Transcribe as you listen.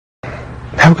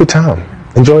have a good time.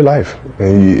 Enjoy life.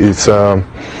 It's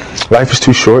life is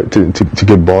too short to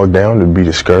get bogged down, to be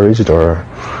discouraged, or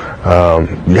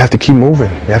you have to keep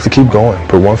moving. You have to keep going.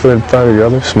 Put one foot in front of the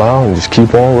other, smile, and just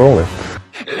keep on rolling.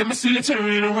 Let me see you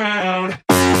turn around.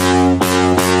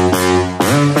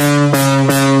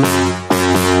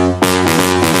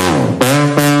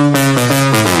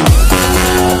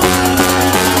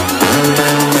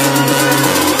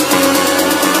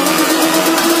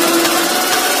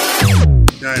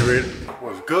 Y'all ain't ready?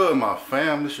 What's good, my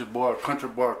fam? This is your boy, Country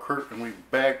Boy Kurt, and we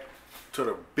back to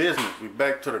the business. We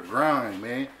back to the grind,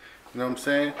 man. You know what I'm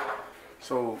saying?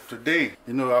 So today,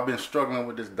 you know, I've been struggling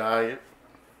with this diet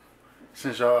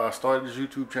since I started this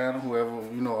YouTube channel. Whoever,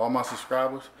 you know, all my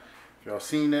subscribers, if y'all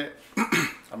seen that,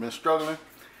 I've been struggling.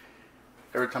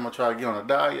 Every time I try to get on a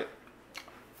diet,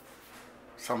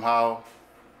 somehow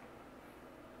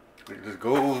it just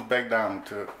goes back down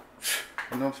to,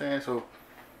 you know what I'm saying? So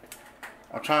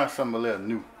I'm trying something a little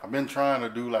new. I've been trying to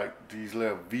do like these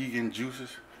little vegan juices,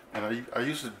 and I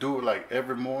used to do it like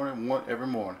every morning, every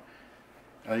morning.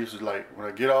 And I used to, like, when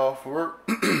I get off of work,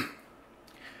 I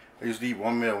used to eat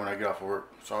one meal when I get off of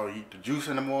work. So I'll eat the juice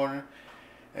in the morning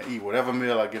and eat whatever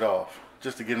meal I get off,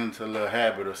 just to get into a little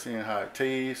habit of seeing how it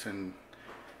tastes, and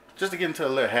just to get into a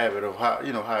little habit of how,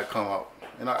 you know, how it come out.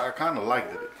 And I kind of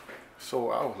liked it. So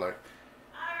I was like,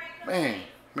 man,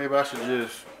 maybe I should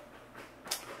just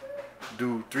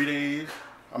do 3 days.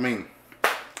 I mean,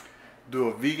 do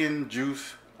a vegan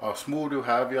juice or smoothie,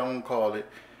 however y'all want to call it,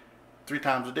 3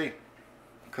 times a day.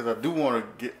 Because I do want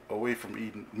to get away from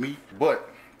eating meat, but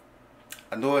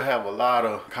I know it have a lot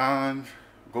of cons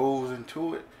goes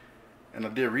into it, and I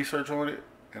did research on it,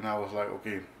 and I was like,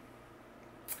 okay,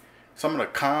 some of the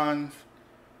cons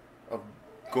of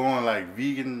going like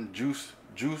vegan juice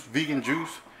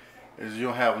is you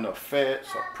don't have enough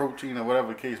fats or protein or whatever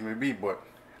the case may be. But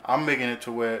I'm making it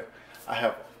to where I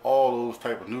have all those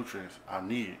type of nutrients I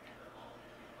need,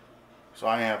 so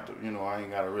I ain't have to, you know, I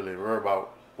ain't got to really worry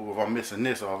about if I'm missing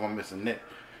this or if I'm missing that.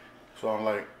 So I'm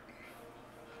like,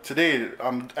 today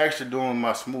I'm actually doing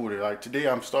my smoothie. Like today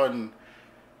I'm starting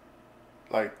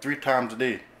like 3 times a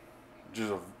day,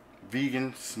 just a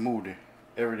vegan smoothie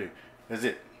every day. That's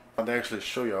it. I'll actually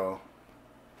show y'all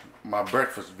my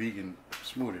breakfast vegan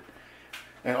smoothie,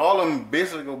 and all of them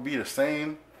basically gonna be the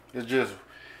same. It's just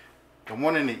the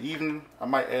one in the evening, I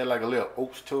might add like a little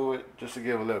oats to it, just to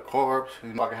give a little carbs.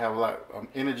 You know, I can have like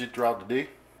energy throughout the day.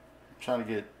 I'm trying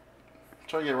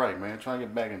to get right, man. Trying to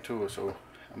get back into it. So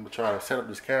I'm gonna try to set up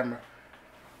this camera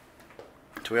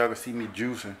so y'all can see me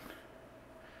juicing.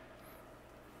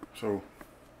 So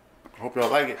I hope y'all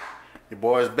like it. Your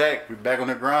boy's back. We back on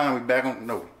the grind. We back on,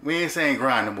 no, we ain't saying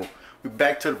grind no more. We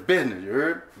back to the business, you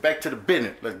heard? Back to the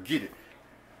business. Let's get it.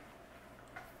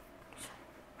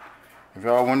 If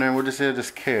y'all wondering what this is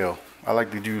kale. I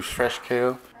like to use fresh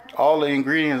kale. All the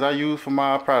ingredients I use for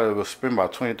my product will spend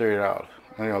about $20–30.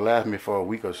 And it'll last me for a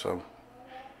week or so.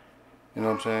 You know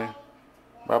what I'm saying?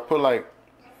 But I put like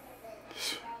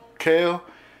kale.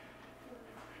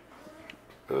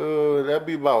 That'd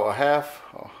be about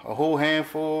a whole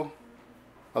handful,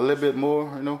 a little bit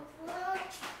more, you know.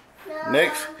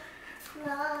 Next.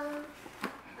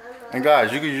 And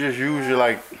guys, you can just use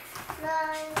your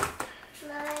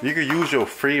you could use your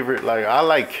favorite. Like, I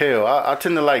like kale. I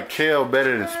tend to like kale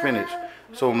better than spinach.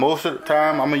 So most of the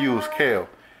time I'm gonna use kale.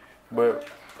 But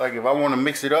like if I want to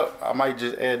mix it up, I might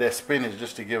just add that spinach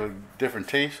just to give a different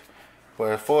taste.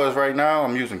 But as far as right now,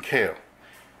 I'm using kale.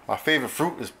 My favorite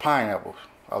fruit is pineapples.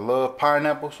 I love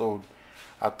pineapples, so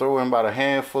I throw in about a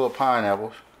handful of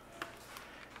pineapples.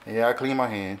 And yeah, I clean my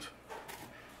hands.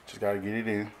 Just gotta get it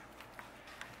in.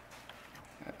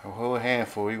 A whole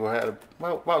handful. You gonna have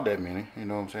about that many. You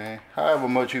know what I'm saying? However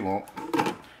much you want.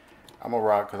 I'm a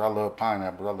rock because I love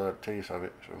pineapples. I love the taste of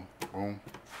it. So boom.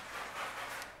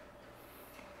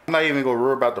 I'm not even gonna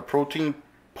worry about the protein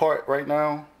part right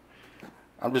now.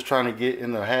 I'm just trying to get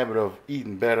in the habit of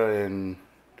eating better and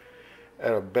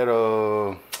at a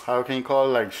better, how can you call it,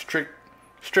 like strict.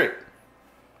 Trying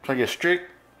to get strict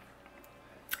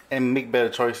and make better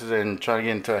choices and try to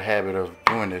get into a habit of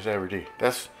doing this every day.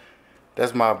 That's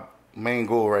my main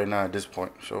goal right now at this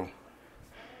point. So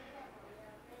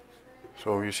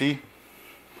you see,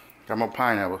 got my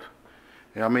pineapples.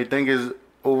 Yeah, I may think it's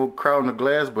overcrowding the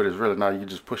glass, but it's really not. You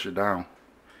just push it down.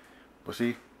 But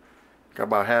see, got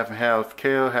about half and half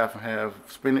kale, half and half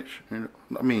spinach. You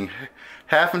know, I mean,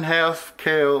 half and half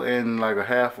kale and like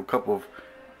a cup of.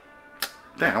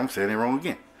 Damn, I'm saying it wrong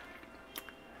again.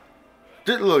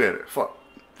 Just look at it. Fuck.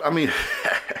 I mean,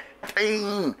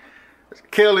 dang.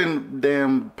 Kale and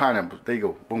damn pineapples. There you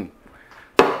go. Boom.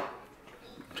 I'm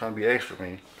trying to be extra,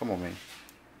 man. Come on, man.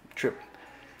 tripping.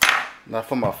 Now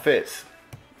for my fats,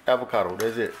 avocado,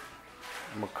 that's it.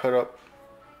 I'm gonna cut up.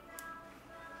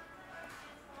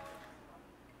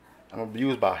 I'm gonna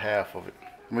use about half of it.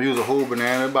 I'm gonna use a whole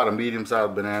banana, about a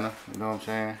medium-sized banana. You know what I'm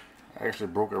saying? I actually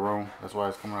broke it wrong. That's why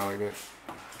it's coming out like that.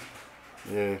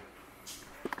 Yeah.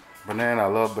 Banana, I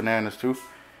love bananas too.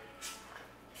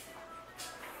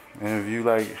 And if you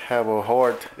like have a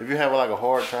hard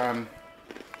time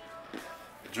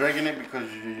drinking it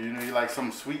because you know you like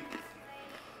something sweet,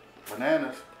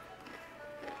 bananas,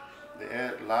 they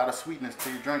add a lot of sweetness to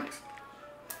your drinks.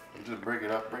 You just break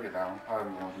it up, break it down, however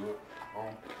you want to do it.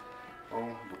 Boom,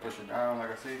 boom, you push it down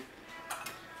like I see.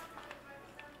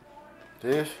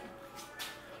 This.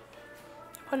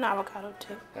 Put an avocado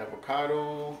too.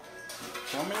 Avocado.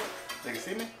 Show me it. They can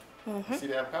see me? Mm-hmm. See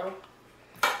the avocado?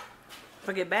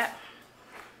 Forget back.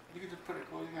 You can just put it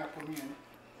close. You gotta put me in it.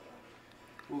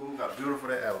 Ooh, look how beautiful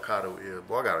that avocado is.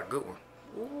 Boy, I got a good one.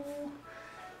 Ooh.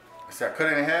 See, I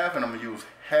cut it in half and I'm gonna use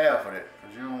half of that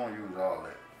because you don't want to use all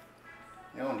that.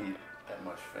 You don't need that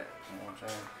much fat. You know what I'm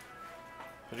saying?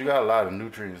 But you got a lot of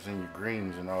nutrients in your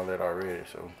greens and all that already,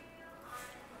 so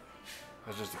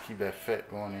that's just to keep that fat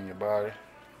going in your body.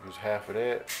 Use half of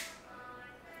that.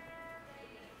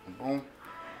 And boom.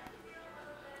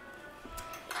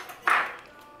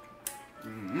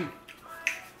 Mm-hmm.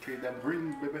 Create that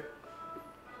greens, baby.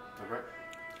 Alright.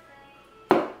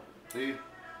 See?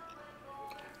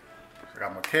 So I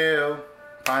got my kale,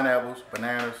 pineapples,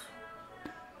 bananas,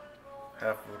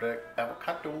 half of that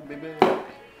avocado, baby.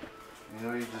 You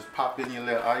know, you just pop in your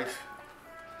little ice.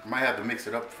 You might have to mix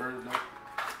it up first, though.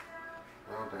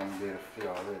 I don't think I'm gonna be able to fit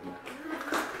all that in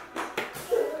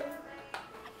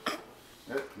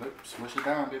there. Look, smush it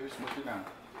down, baby, smush it down.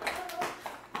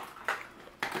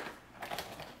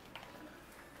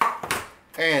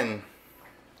 And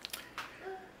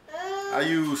I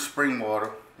use spring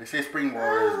water. They say spring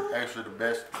water is actually the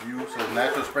best to use. So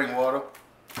natural spring water.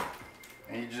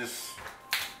 And you just,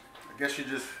 I guess you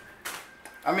just,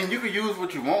 I mean, you can use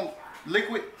what you want.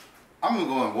 Liquid. I'm gonna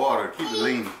go in water, keep it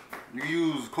lean. You can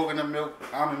use coconut milk,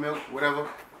 almond milk, whatever.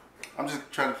 I'm just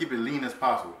trying to keep it lean as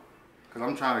possible. Because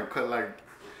I'm trying to cut like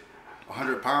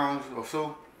 100 pounds or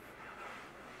so.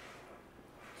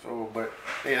 So, but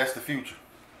hey, that's the future.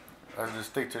 Let's just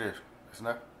stick to this. That's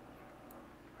enough.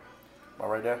 About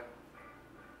right there.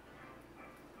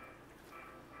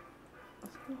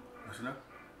 That's enough.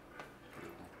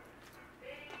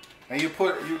 And you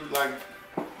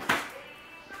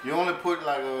only put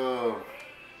like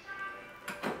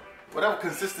whatever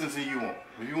consistency you want.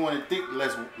 If you want it thick,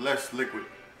 less liquid.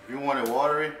 If you want it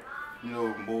watery, you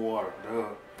know, more water.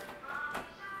 Duh.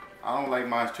 I don't like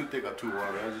mine too thick or too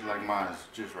watery. I just like mine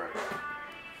just right.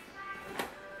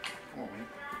 Come on, man.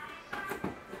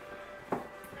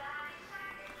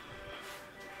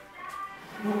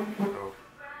 So,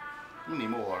 you need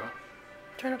more water.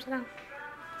 Turn upside down.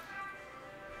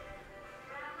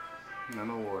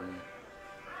 No water in there.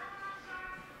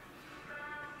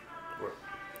 What?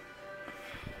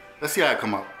 Let's see how it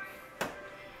come out.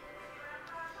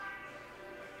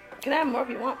 Can I have more if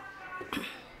you want?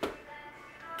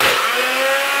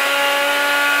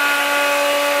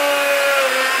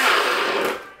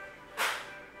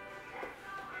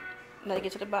 Let it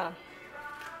get to the bottom.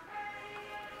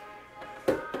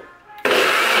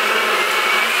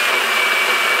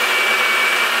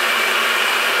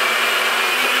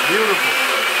 Beautiful.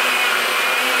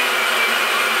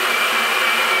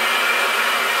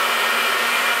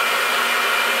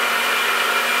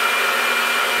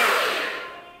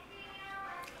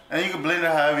 And you can blend it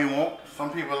however you want.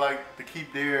 Some people like to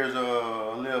keep theirs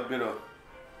a little bit of,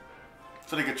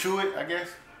 so they can chew it, I guess.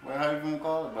 Well, how you want to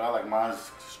call it? But I like mine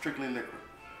strictly liquid.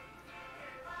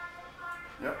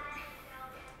 Yep.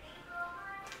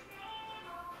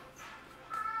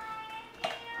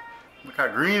 Look how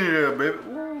green it is, baby.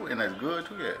 Ooh, and that's good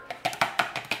too, yeah.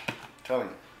 Telling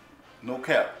you, no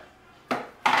cap.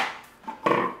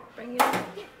 Bring it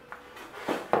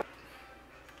up.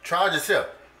 Try it yourself.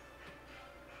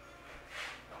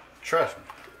 Trust me.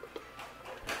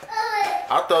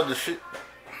 I thought the shit.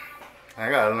 I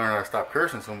gotta learn how to stop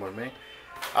cursing so much, man.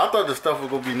 I thought the stuff was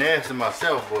gonna be nasty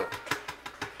myself, but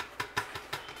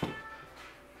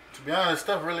to be honest,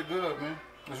 stuff really good, man.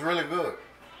 It's really good.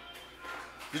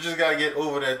 You just gotta get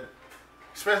over that.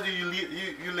 Especially you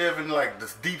live in like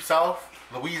this deep south,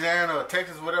 Louisiana or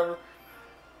Texas, whatever.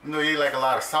 You know, you eat like a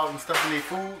lot of salt and stuff in their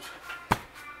foods.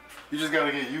 You just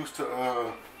gotta get used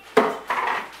to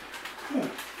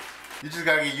you just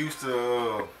gotta get used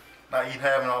to not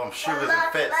having all them sugars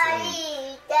and fats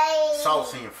and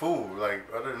salts in your food. Like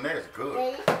other than that, it's good.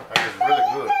 Like it's really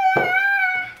good.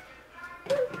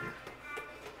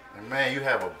 man, you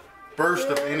have a burst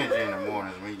of energy in the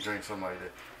mornings when you drink something like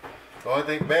that. The only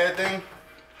thing, bad thing,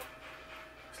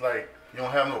 it's like you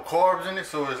don't have no carbs in it,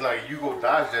 so it's like you go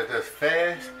digest that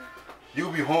fast,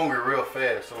 you'll be hungry real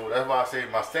fast. So that's why I say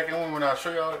my second one, when I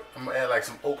show y'all, I'm gonna add like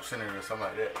some oats in it or something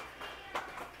like that.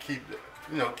 Keep that,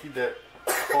 you know, keep that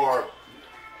carb.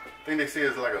 I think they say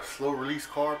it's like a slow release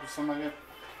carb or something like that.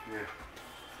 Yeah.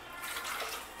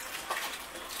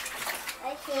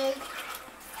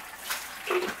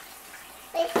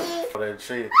 That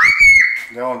shit.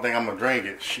 The only thing I'm gonna drink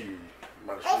it. Shit. I'm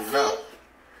about to show you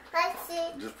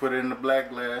now. Just put it in the black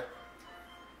glass.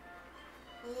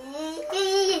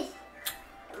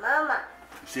 Mama.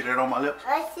 You see that on my lips?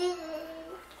 I see.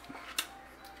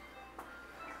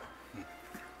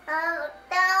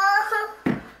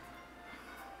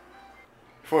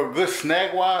 For a good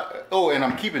snack wise, oh, and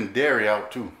I'm keeping dairy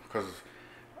out too, cause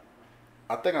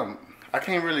I think I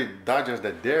can't really digest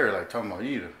that dairy like talking about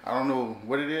either. I don't know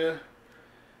what it is,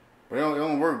 but it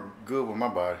don't work good with my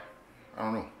body. I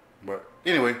don't know, but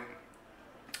anyway,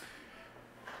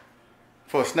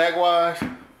 for snack wise,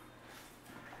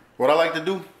 what I like to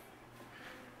do,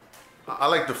 I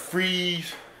like to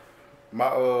freeze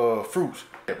my fruits.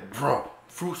 Bro,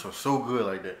 fruits are so good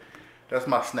like that. That's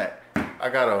my snack. I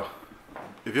got a,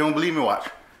 if you don't believe me, watch.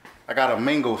 I got a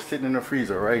mango sitting in the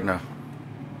freezer right now.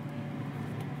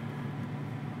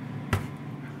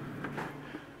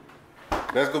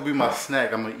 That's gonna be my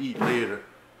snack I'm gonna eat later.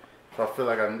 So I feel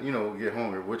like I, you know, get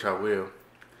hungry, which I will.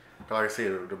 But like I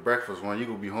said, the breakfast one, you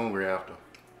gonna be hungry after.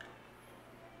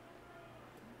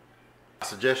 I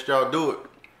suggest y'all do it.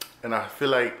 And I feel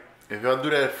like if y'all do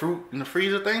that fruit in the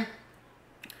freezer thing,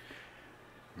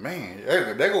 man,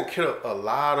 that gonna kill a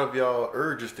lot of y'all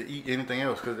urges to eat anything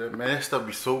else. Cause man, that stuff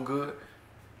be so good.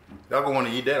 Y'all gonna wanna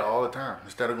eat that all the time.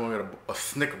 Instead of going to get a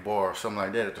Snicker bar or something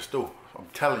like that at the store. I'm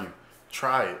telling you,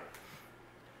 try it.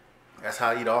 That's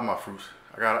how I eat all my fruits.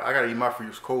 I gotta eat my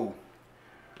fruits cold.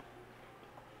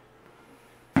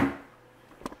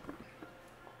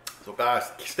 So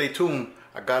guys, stay tuned.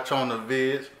 I got you on the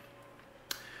vids.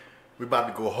 We about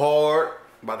to go hard.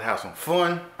 About to have some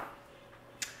fun.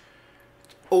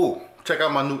 Oh, check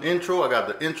out my new intro. I got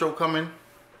the intro coming.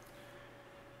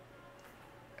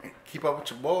 Keep up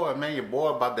with your boy, man. Your boy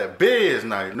about that biz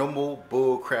night. No more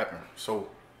bull crapping. So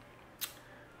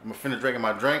I'm gonna finish drinking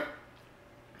my drink.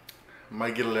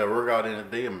 Might get a little workout in the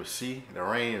day. I'm gonna see. The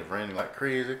rain is raining like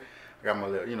crazy. I got my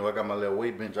little, you know, I got my little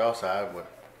weight bench outside, but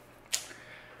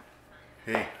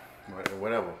hey,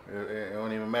 whatever. It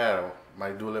don't even matter.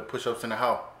 Might do a little push-ups in the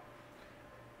house.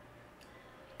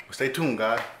 But stay tuned,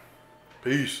 guys.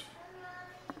 Peace.